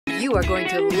You are going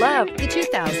to love the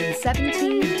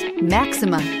 2017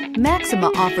 Maxima.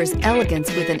 Maxima offers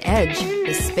elegance with an edge.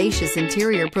 The spacious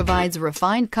interior provides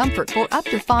refined comfort for up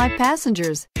to 5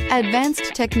 passengers.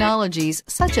 Advanced technologies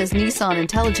such as Nissan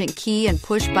Intelligent Key and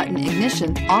push-button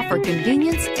ignition offer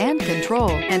convenience and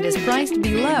control and is priced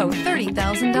below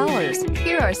 $30,000.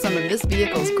 Here are some of this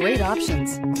vehicle's great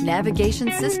options: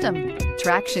 navigation system,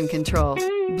 traction control,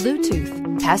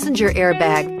 Bluetooth, passenger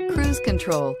airbag, cruise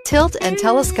control, tilt and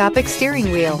telescopic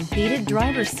steering wheel, heated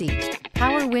driver's seat,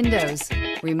 power windows,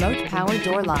 remote power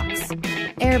door locks,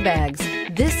 airbags.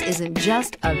 This isn't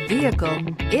just a vehicle,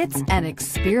 it's an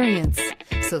experience.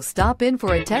 So stop in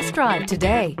for a test drive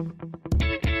today.